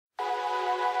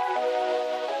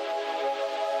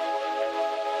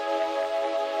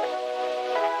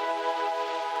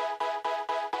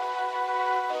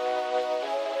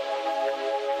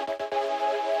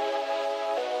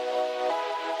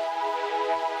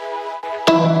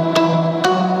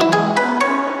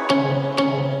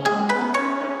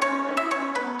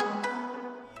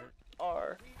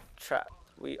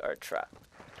trap.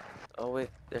 Oh wait,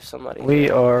 there's somebody We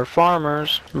here. are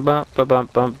farmers. Bum, ba, bum,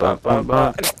 bum, bum, bum,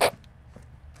 bum.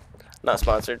 Not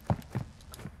sponsored.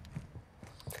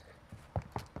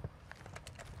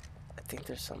 I think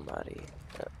there's somebody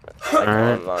like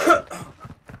online.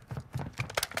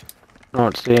 I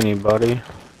don't see anybody.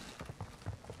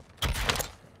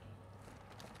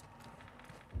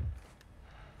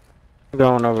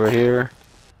 Going over here.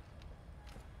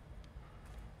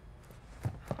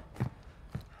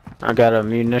 I got a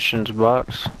munitions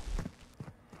box.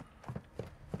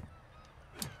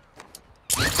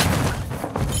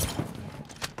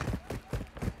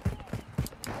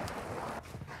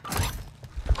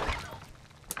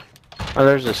 Oh,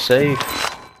 there's a safe.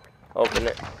 Open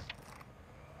it.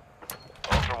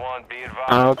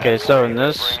 Oh, okay, so in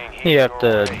this, you have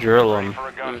to drill them.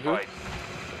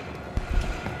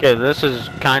 Okay, this is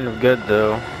kind of good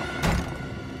though.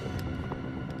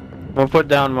 We'll put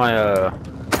down my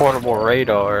portable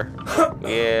radar.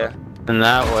 Yeah. And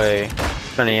that way,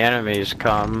 if any enemies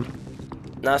come,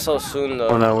 Not so soon though.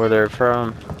 we'll know where they're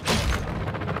from.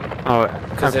 Oh,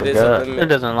 because it forgot. is a limit. It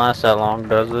doesn't last that long,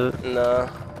 does it? No.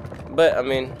 But I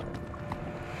mean,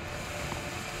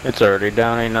 it's already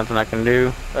down. Ain't nothing I can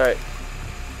do. all right.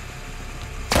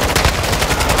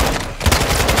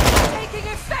 Taking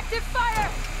effective fire.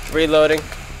 Reloading.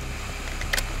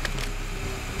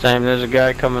 Same. There's a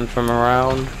guy coming from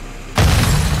around.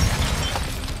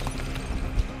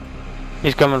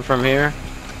 He's coming from here.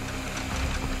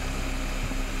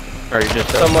 Or he just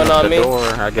Someone opened on the me. door,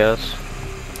 I guess.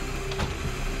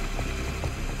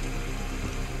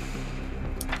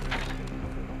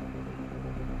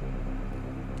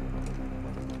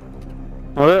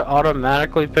 Will it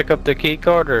automatically pick up the key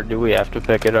card, or do we have to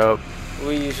pick it up?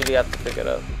 We usually have to pick it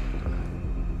up.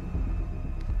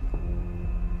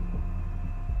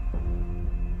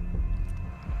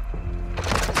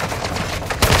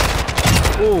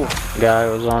 Ooh. Guy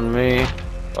was on me.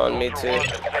 On me too.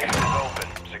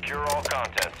 Secure all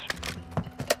contents.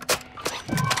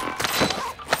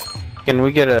 Can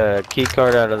we get a key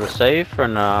card out of the safe or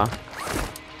no?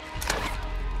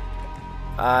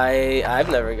 I've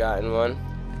never gotten one.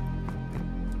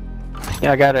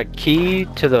 Yeah, I got a key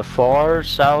to the far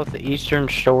southeastern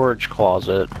storage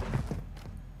closet.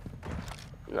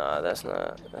 Nah, that's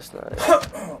not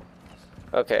it.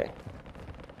 Okay.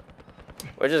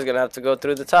 We're just gonna have to go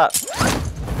through the top.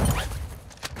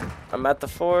 I'm at the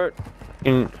fort.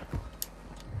 You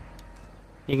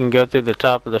can go through the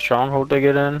top of the stronghold to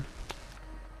get in.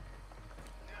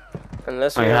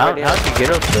 Unless I we mean, already how'd you get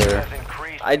up there?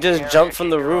 I just jumped from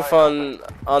the roof on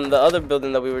the other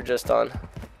building that we were just on.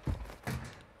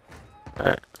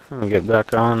 Alright, let me get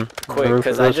back on. Quick,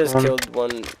 because I just killed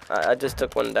one. I just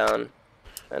took one down.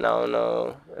 And I don't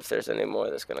know if there's any more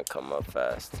that's gonna come up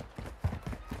fast.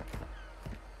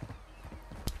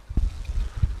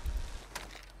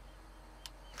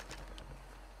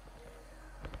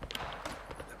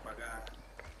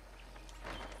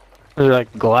 Is there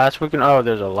like glass we can? Oh,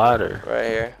 there's a ladder. Right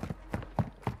here.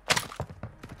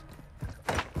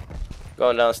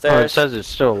 Going Oh, it downstairs. says it's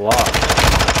still locked.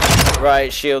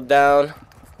 Right, shield down.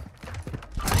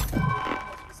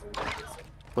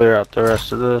 Clear out the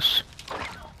rest of this.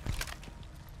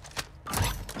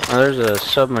 Oh, there's a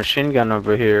submachine gun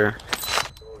over here.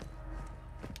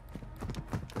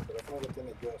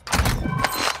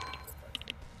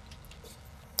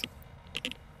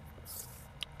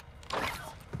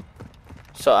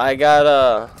 So I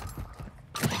got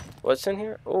what's in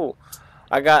here? Oh,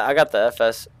 I got the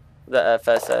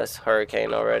FSS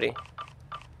Hurricane already.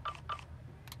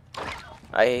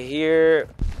 I hear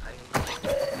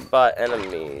bot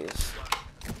enemies.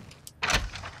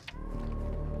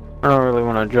 I don't really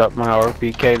want to drop my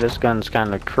RPK. This gun's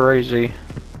kind of crazy.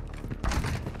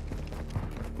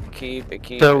 Keep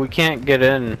it. So we can't get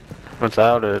in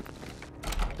without it.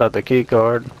 Without the key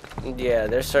card. Yeah,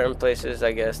 there's certain places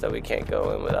I guess that we can't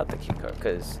go in without the key card,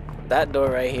 because that door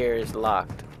right here is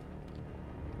locked.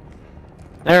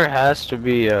 There has to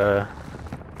be a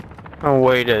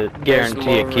way to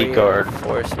guarantee a key card.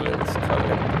 Reinforcements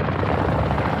coming.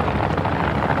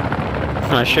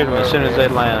 I shoot them as soon as they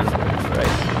land.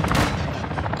 Right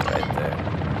there.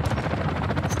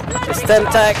 It's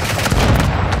Temtac.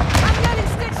 I'm getting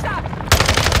stitched up.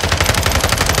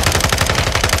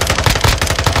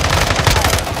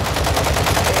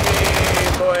 Hey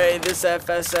boy, this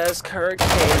FSS Hurricane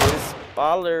is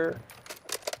baller.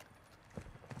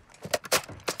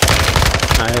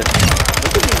 I hit.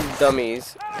 Look at these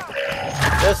dummies.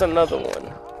 There's another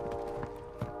one.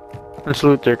 Let's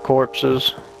loot their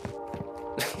corpses.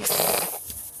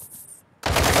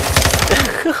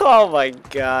 Oh my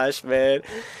gosh, man.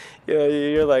 Yo,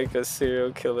 you're like a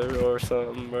serial killer or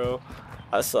something, bro.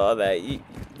 I saw that.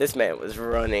 This man was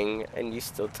running, and you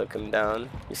still took him down.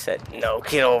 You said, "No,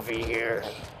 get over here."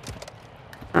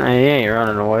 He ain't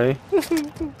running away.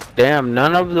 Damn,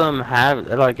 none of them have,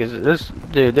 like, is this,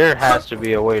 dude, there has to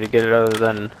be a way to get it other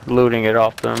than looting it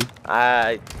off them.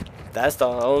 That's the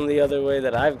only other way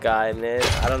that I've gotten it.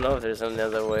 I don't know if there's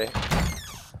another way.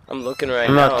 I'm looking right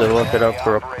I'm now. about to look it up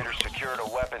real. Operator secured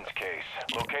a weapons case.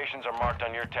 Locations are marked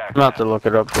on your tac I'm about to look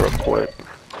it up real quick.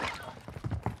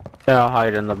 Yeah, I'll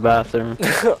hide in the bathroom.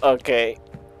 Okay.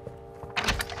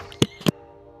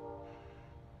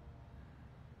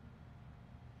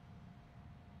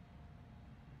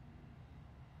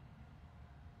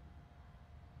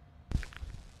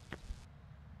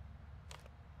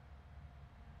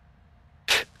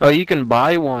 Oh, you can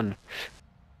buy one.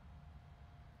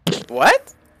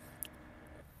 What?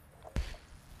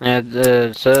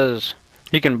 It says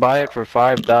you can buy it for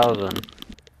 5,000.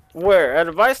 Where? At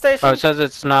a buy station? Oh, it says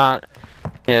it's not.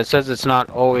 Yeah, it says it's not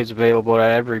always available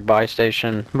at every buy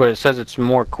station, but it says it's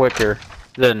more quicker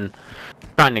than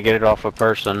trying to get it off a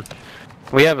person.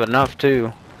 We have enough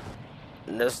too.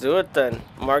 Let's do it then.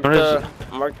 Mark What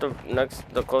is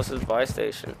the closest buy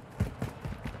station.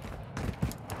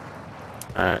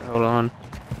 Alright, hold on.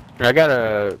 I got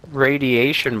a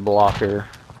radiation blocker.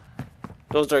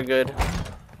 Those are good.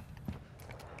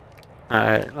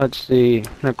 Alright, let's see.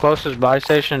 The closest buy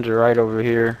stations are right over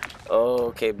here. Oh,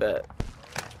 okay, bet.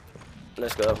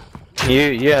 Let's go.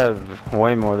 You have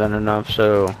way more than enough,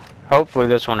 so hopefully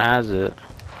this one has it.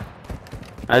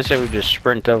 I say we just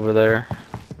sprint over there.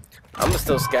 I'm gonna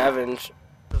still scavenge.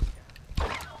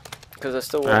 Cause I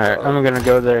still want. Alright, I'm gonna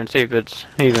go there and see if it's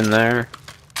even there.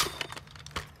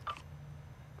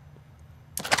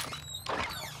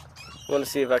 I want to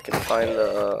see if I can find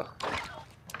the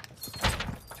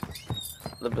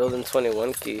building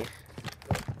 21 key.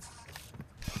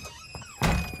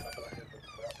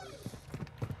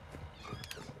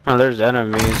 Oh, there's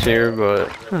enemies here, but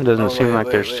it doesn't seem like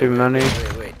there's too many.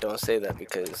 Wait, don't say that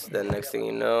because then next thing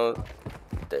you know,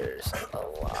 there's a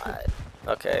lot.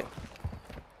 Okay.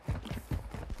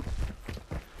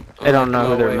 They don't know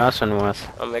who they're messing with.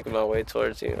 I'm making my way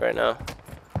towards you right now.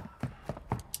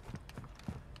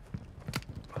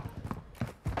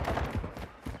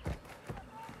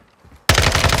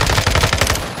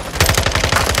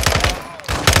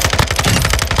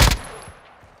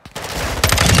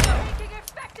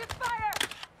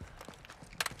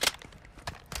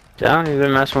 Down, you've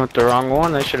been messing with the wrong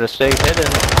one. They should have stayed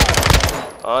hidden.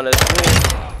 Honestly.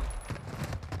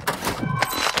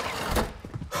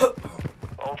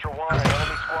 Ultra One, an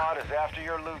enemy squad is after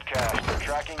your loot cache. They're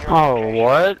tracking your Oh, location.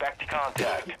 what? Expect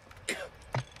contact.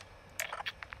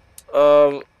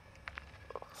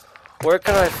 Where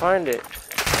can I find it?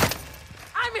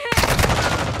 I'm hit.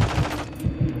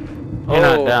 You're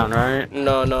not down, right?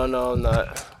 No, I'm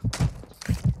not.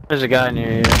 There's a guy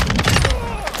near you.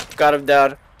 Got him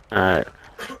down. Alright.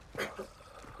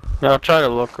 I'll try to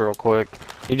look real quick.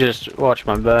 You just watch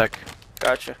my back.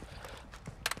 Gotcha.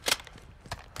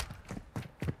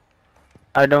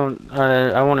 I want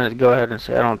to go ahead and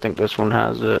say I don't think this one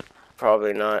has it.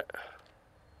 Probably not.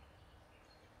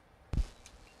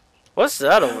 What's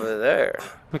that over there?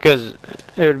 Because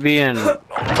it would be in it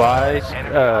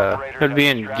would be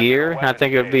in gear, and I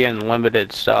think it would be in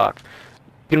limited stock.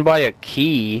 You can buy a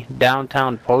key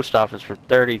downtown post office for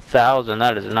 30,000.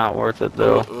 That is not worth it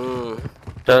though.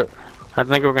 So I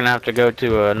think we're gonna have to go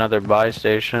to another buy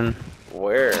station.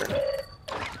 Where?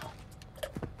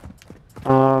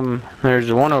 There's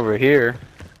one over here.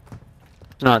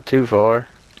 Not too far.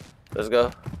 Let's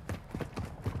go.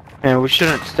 And we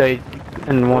shouldn't stay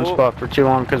in one spot for too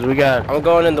long because we got I'm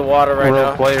going in the water right real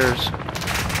now. players.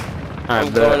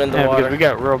 I'm going in the water. Because we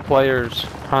got real players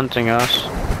hunting us.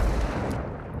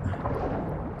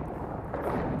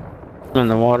 In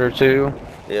the water too.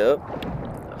 Yep.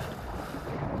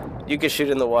 You can shoot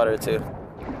in the water too.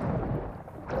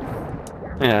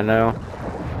 Yeah, I know.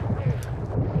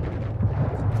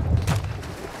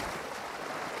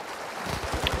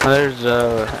 There's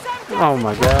oh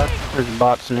my god, there's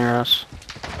bots near us.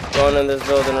 Going in this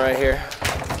building right here.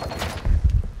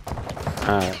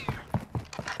 Alright.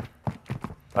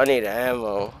 I need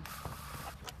ammo.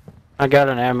 I got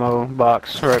an ammo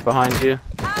box right behind you.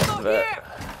 Ammo Bet. here.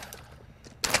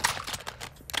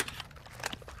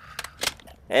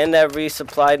 And that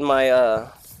resupplied my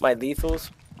my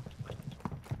lethals.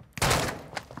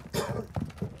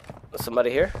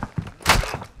 Somebody here?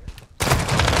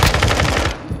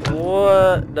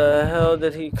 What the hell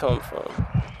did he come from?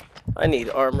 I need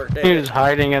armor. He was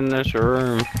hiding in this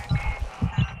room.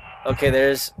 Okay,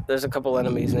 there's a couple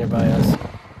enemies nearby us.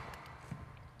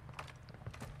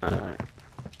 Alright.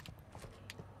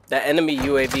 That enemy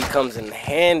UAV comes in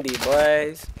handy,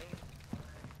 boys.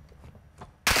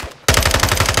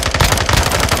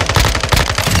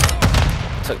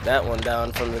 Took that one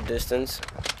down from the distance.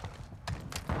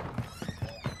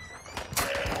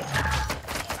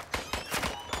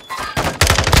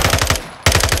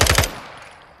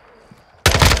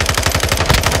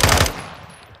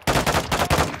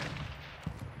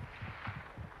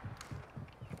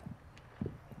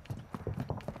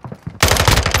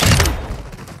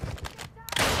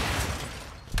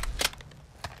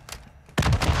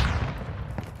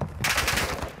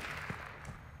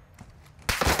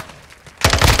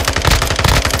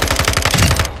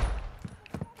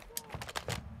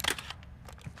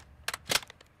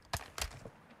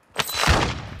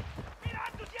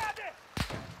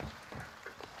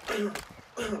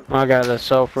 I got a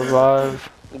self-revive.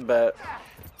 But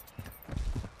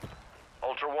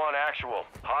Ultra One, actual.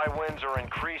 High winds are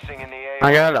increasing in the area.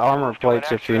 I got armor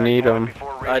plates if you need them.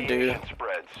 I do.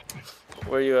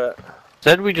 Where you at?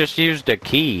 Said we just used a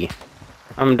key.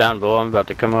 I'm down below, I'm about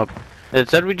to come up. It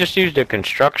said we just used a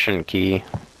construction key.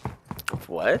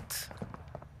 What?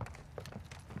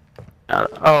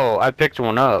 Oh, I picked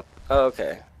one up. Oh,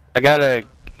 okay. I got a...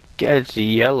 It's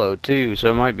yellow too,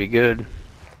 so it might be good.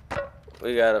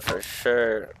 We gotta for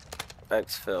sure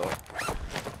exfil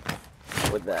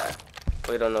with that.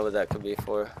 We don't know what that could be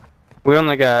for. We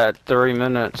only got 3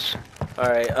 minutes.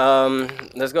 Alright,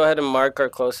 let's go ahead and mark our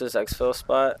closest exfil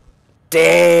spot.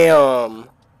 Damn!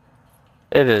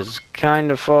 It is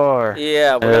kind of far.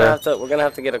 Yeah, we're gonna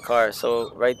have to get a car.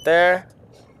 So right there,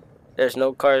 there's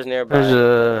no cars nearby.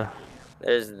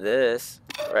 There's this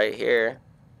right here.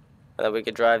 And then we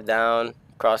could drive down,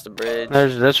 cross the bridge.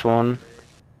 There's this one.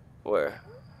 Where?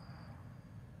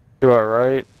 To our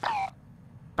right.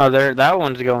 Oh, there. That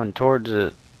one's going towards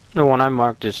it. The one I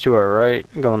marked is to our right,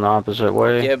 going the opposite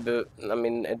way. Yeah, but I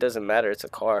mean, it doesn't matter. It's a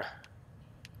car.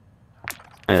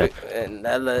 Yeah. And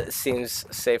that seems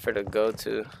safer to go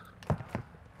to.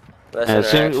 Less Yeah, it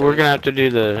seems interaction. we're gonna have to do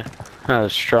the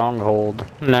stronghold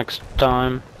next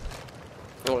time.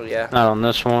 Oh yeah. Not on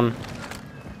this one.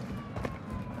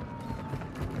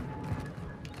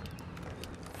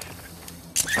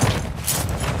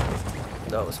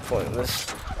 That was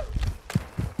pointless.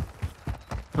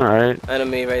 Alright.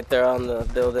 Enemy right there on the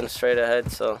building straight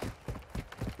ahead, so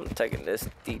I'm taking this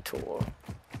detour.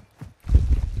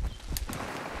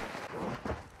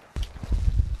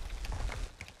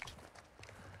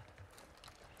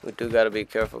 We do gotta be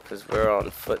careful because we're on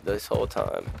foot this whole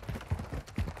time.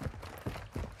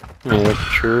 Yeah, that's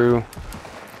true.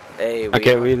 Hey,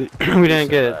 Okay, we didn't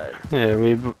get. Yeah,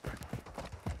 we.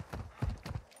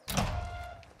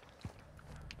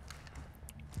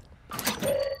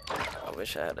 I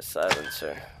wish I had a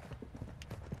silencer.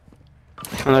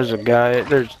 And there's a guy.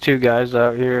 There's 2 guys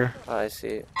out here. Oh, I see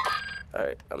it.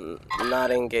 Alright, I'm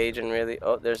not engaging really.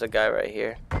 Oh, there's a guy right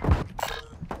here.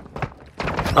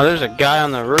 Oh, there's a guy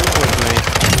on the roof with me.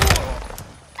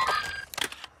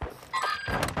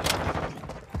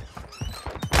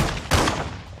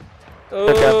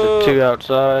 Took out the 2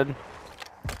 outside.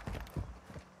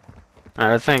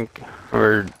 I think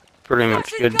we're pretty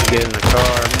much good to get in the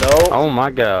car. Nope. Oh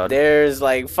my god. There's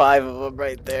like 5 of them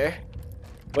right there.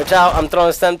 Watch out, I'm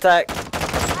throwing stem tack.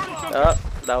 Oh,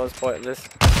 that was pointless.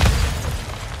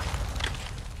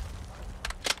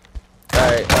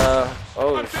 Alright,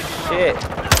 oh shit.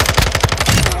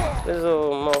 This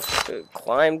little motherfucker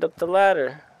climbed up the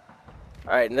ladder.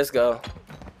 Alright, let's go.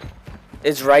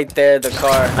 It's right there, the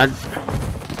car.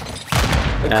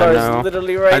 The car is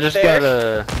literally right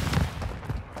there.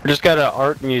 I just got an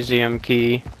art museum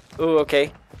key. Ooh,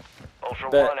 okay. Ultra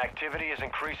One, activity is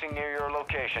increasing near your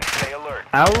location. Stay alert.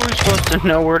 How are we supposed to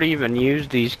know where to even use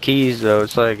these keys though?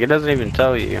 It's like, it doesn't even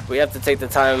tell you. We have to take the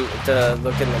time to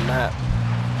look in the map.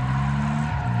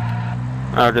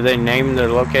 Oh, do they name their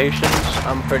locations?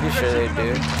 I'm pretty sure they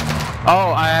do.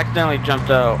 Oh, I accidentally jumped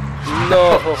out.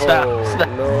 No, Stop.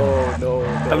 no.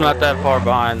 I'm not that far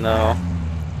behind though.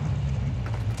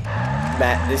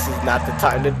 Matt, this is not the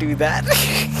time to do that.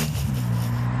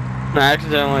 I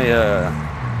accidentally,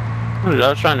 I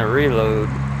was trying to reload.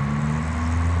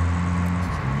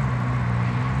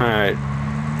 Alright.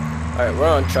 Alright, we're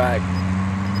on track.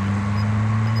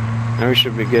 And we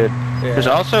should be good. Yeah. There's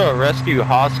also a rescue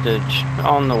hostage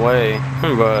on the way,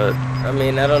 but... I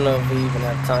mean, I don't know if we even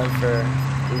have time for...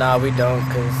 Nah, we don't,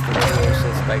 because the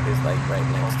radiation spike is like right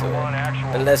next to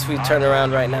it. Unless we turn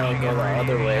around right now and go the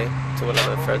other way, to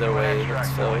another further way that's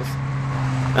fills.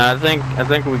 I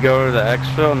think we go to the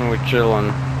exfil and we're chilling.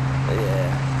 Yeah.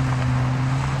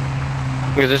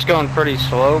 Because it's going pretty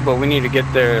slow, but we need to get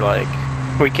there, like,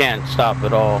 we can't stop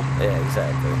at all. Yeah,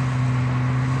 exactly.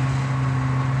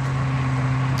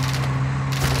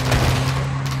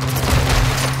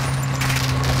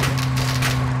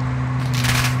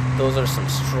 Those are some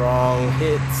strong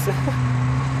hits.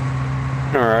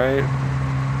 Alright.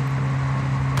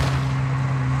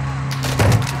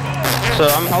 So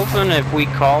I'm hoping if we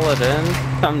call it in,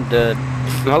 I'm dead.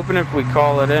 I'm hoping if we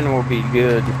call it in, we'll be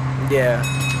good. Yeah.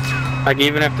 Like,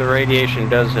 even if the radiation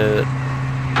does hit.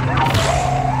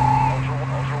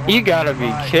 You gotta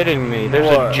be kidding me. There's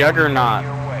What? a juggernaut.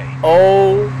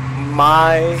 Oh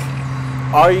my.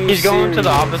 Are you He's going to the serious?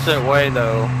 opposite way,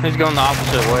 though. He's going the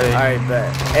opposite way. Alright,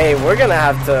 bet. Hey, we're gonna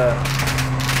have to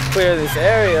clear this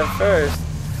area first.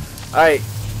 Alright.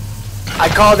 I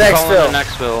called Calling in exfil.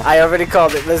 exfil. I already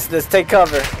called it. Let's take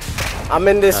cover. I'm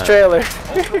in this trailer.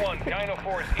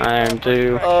 I am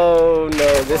too. Oh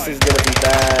no, this is gonna be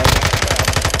bad.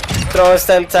 Throw a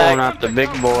stem Pulling tag. out the big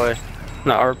boy.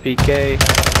 The RPK.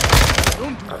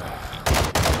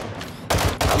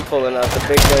 I'm pulling out the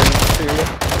big guns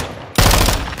too.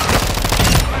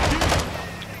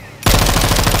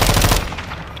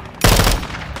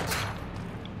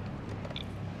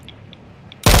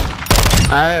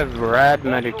 I have rad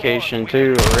medication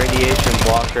too, a radiation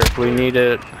blocker if we need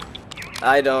it.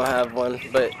 I don't have one,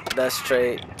 but that's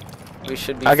straight. We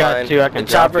should be I got fine. two, I can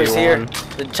The drop chopper's you here. one.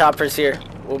 The chopper's here.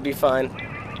 We'll be fine.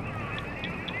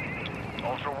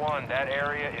 Ultra One, that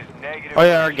area is negative. Oh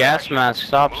yeah, our gas mask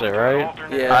stops it, right?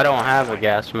 Yeah. I don't have a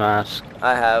gas mask.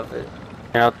 I have it.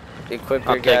 Yeah, Equip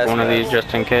your I'll gas take one of these mask.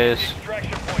 just in case.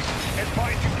 Extraction point.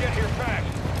 Advise you get here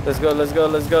fast. Let's go, let's go,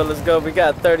 let's go, let's go. We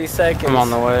got 30 seconds. I'm on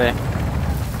the way.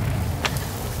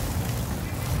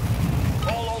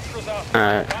 All ultras out.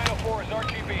 Alright. 904 is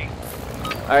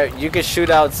RGB. Alright, you can shoot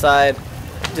outside.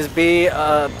 Just be,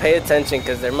 pay attention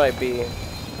because there might be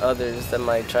others that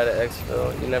might try to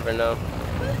exfil. You never know.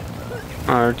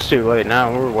 Oh, it's too late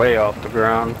now. We're way off the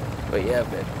ground. But yeah,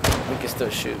 but we can still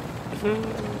shoot.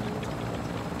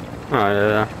 Oh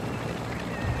yeah.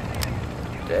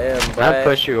 Damn, Can boy. I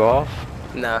push you off?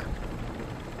 Nah,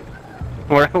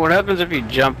 What happens if you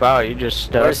jump out? You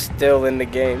just we're stuck. still in the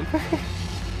game.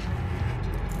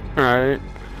 Alright.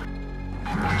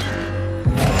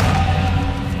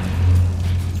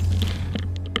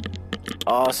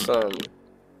 Awesome.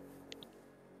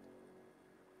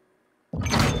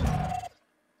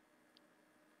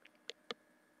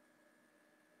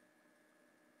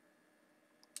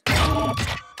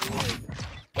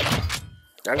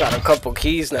 I got a couple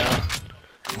keys now.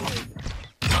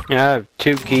 Yeah, I have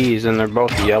 2 keys and they're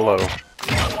both yellow.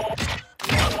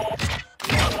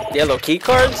 Yellow key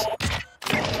cards?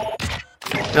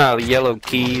 No, yellow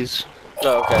keys.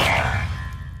 Oh, okay.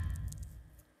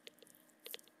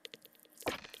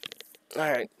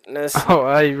 Alright, let's... Oh,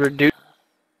 I reduced.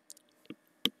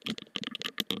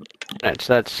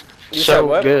 That's You said so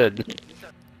what? good.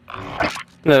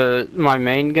 My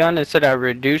main gun, it said I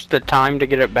reduced the time to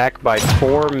get it back by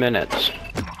 4 minutes.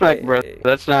 Like, bro,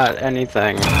 that's not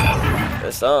anything.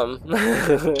 That's some.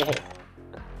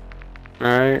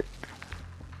 Alright.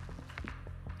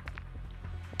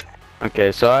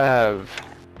 Okay, so I have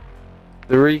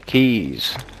 3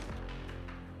 keys.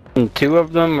 And 2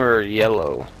 of them are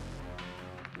yellow.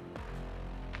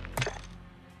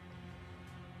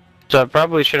 So I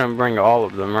probably shouldn't bring all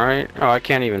of them, right? Oh, I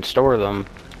can't even store them.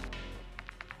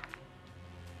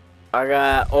 I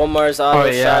got Omar's auto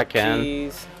yeah, I shop can.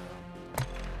 keys.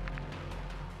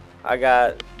 I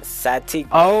got Sati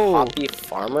Oh! Poppy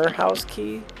Farmer House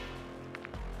key.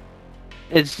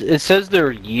 It says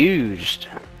they're used.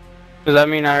 Does that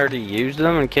mean I already used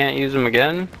them and can't use them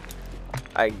again?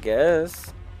 I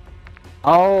guess.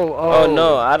 Oh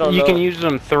no, I don't know. You can use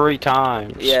them 3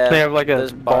 times. Yeah, They have like a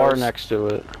there's bar bars. next to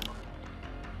it.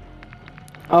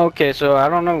 Okay, so I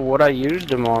don't know what I used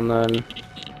them on then.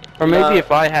 Or maybe Nah,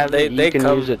 if I have it, they you can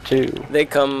come- use it too. They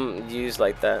come used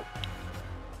like that.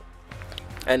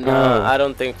 And Oh. I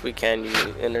don't think we can use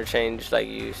interchange like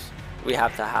use. We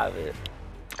have to have it.